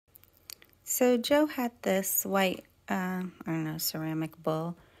So Joe had this white, I don't know, ceramic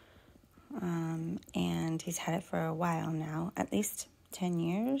bowl, and he's had it for a while now, at least 10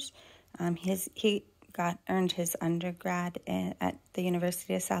 years. He earned his undergrad at the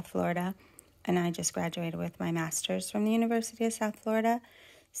University of South Florida, and I just graduated with my master's from the University of South Florida.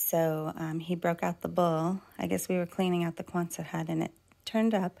 So he broke out the bowl. I guess we were cleaning out the Quonset hut, and it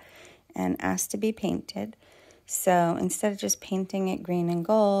turned up and asked to be painted. So instead of just painting it green and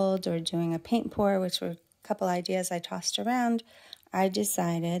gold or doing a paint pour, which were a couple ideas I tossed around, I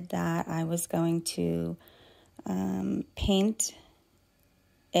decided that I was going to paint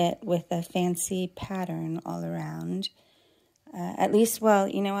it with a fancy pattern all around. At least, well,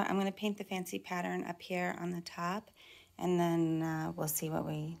 you know what? I'm going to paint the fancy pattern up here on the top, and then we'll see what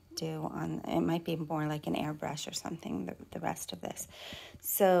we do on, it might be more like an airbrush or something, the rest of this.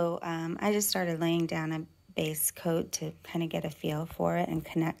 So I just started laying down a base coat to kind of get a feel for it and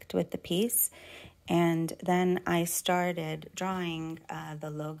connect with the piece. And then I started drawing the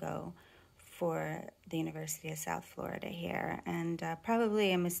logo for the University of South Florida here. And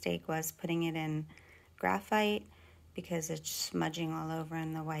probably a mistake was putting it in graphite because it's smudging all over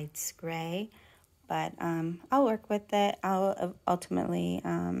and the white's gray. But I'll work with it. I'll ultimately,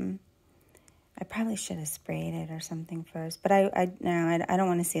 I probably should have sprayed it or something first. But I don't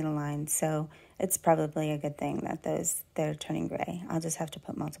want to see the lines, so it's probably a good thing that they're turning gray. I'll just have to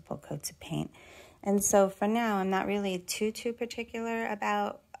put multiple coats of paint. And so for now, I'm not really too particular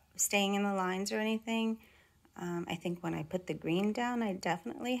about staying in the lines or anything. I think when I put the green down, I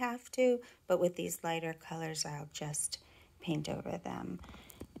definitely have to. But with these lighter colors, I'll just paint over them.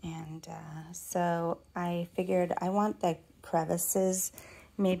 And so I figured I want the crevices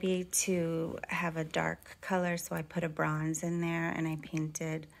maybe to have a dark color, so I put a bronze in there and I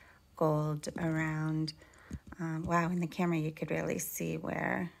painted gold around. Wow, in the camera you could really see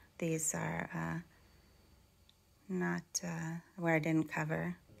where these are not where I didn't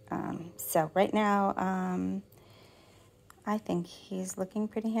cover. So right now I think he's looking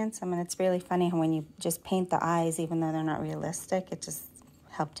pretty handsome, and it's really funny how when you just paint the eyes, even though they're not realistic, it just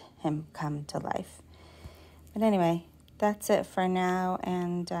helped him come to life. But anyway, that's it for now,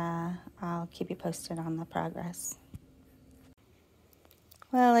 and I'll keep you posted on the progress.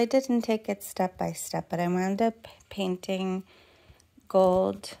 Well, I didn't take it step by step, but I wound up painting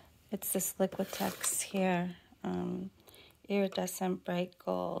gold. It's this Liquitex here, iridescent bright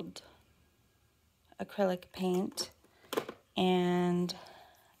gold acrylic paint, and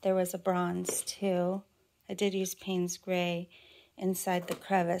there was a bronze too. I did use Payne's Gray inside the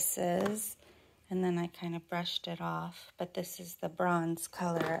crevices, and then I kind of brushed it off. But this is the bronze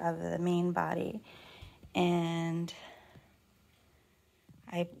color of the main body. And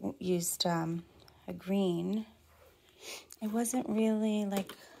I used a green. It wasn't really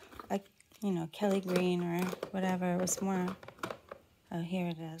like a, Kelly green or whatever. It was more, oh, here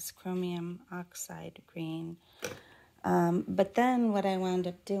it is, chromium oxide green. But then what I wound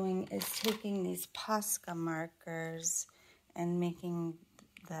up doing is taking these Posca markers and making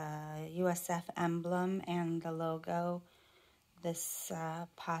the U.S.F emblem and the logo this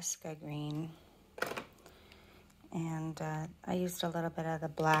Posca green. And I used a little bit of the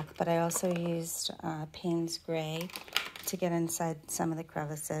black, but I also used Payne's Gray to get inside some of the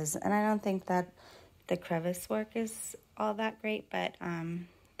crevices. And I don't think that the crevice work is all that great, but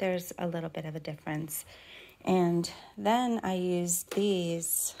there's a little bit of a difference. And then I used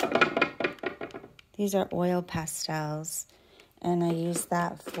these. These are oil pastels, and I used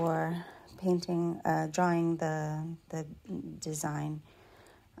that for painting, drawing the design,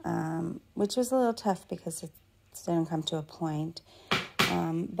 which was a little tough because it didn't come to a point,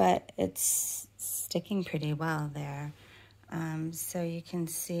 but it's sticking pretty well there. So you can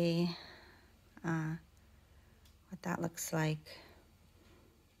see what that looks like.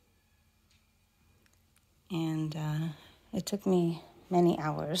 And it took me many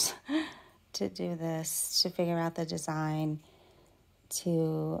hours to do this, to figure out the design,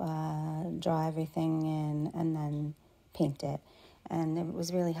 to draw everything in, and then paint it. And it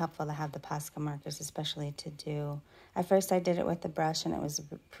was really helpful to have the Posca markers, especially to do. At first I did it with the brush, and it was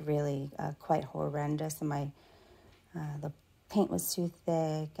really quite horrendous. And the paint was too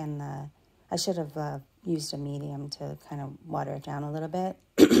thick, and I should have used a medium to kind of water it down a little bit.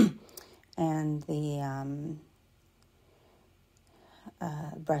 And the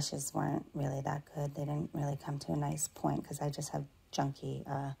brushes weren't really that good. They didn't really come to a nice point because I just have junky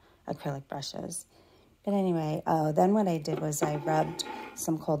acrylic brushes. But anyway, then what I did was I rubbed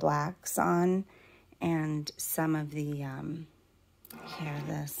some cold wax on, and some of the,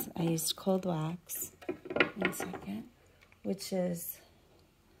 I used cold wax, 1 second, which is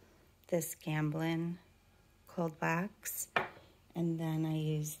this Gamblin cold wax, and then I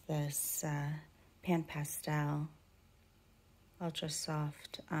used this pan pastel ultra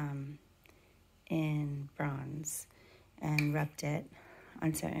soft in bronze, and rubbed it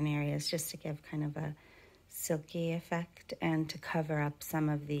on certain areas just to give kind of a silky effect and to cover up some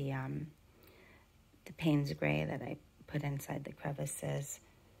of the Payne's gray that I put inside the crevices.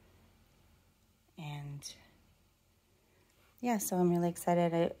 And yeah, so I'm really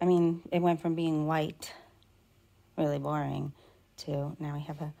excited. I mean, it went from being white, really boring, to now we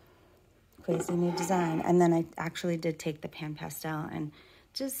have a crazy new design. And then I actually did take the pan pastel and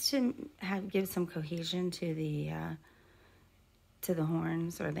just to give some cohesion to the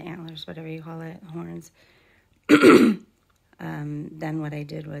horns or the antlers, whatever you call it, horns. Then what I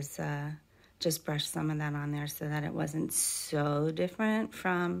did was just brush some of that on there so that it wasn't so different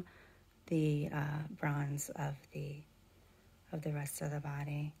from the bronze of the rest of the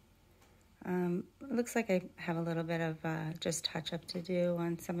body. It looks like I have a little bit of just touch-up to do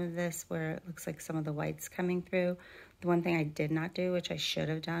on some of this where it looks like some of the white's coming through. The one thing I did not do, which I should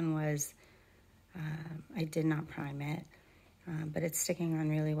have done, was I did not prime it, but it's sticking on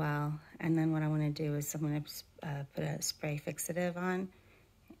really well. And then what I want to do is I'm going to put a spray fixative on,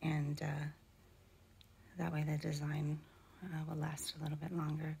 and that way the design will last a little bit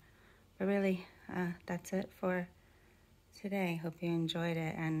longer. But really, that's it for today. Hope you enjoyed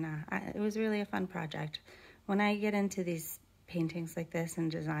it, and it was really a fun project. When I get into these paintings like this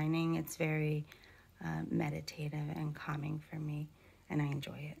and designing, it's very meditative and calming for me, and I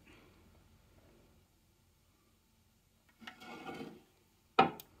enjoy it.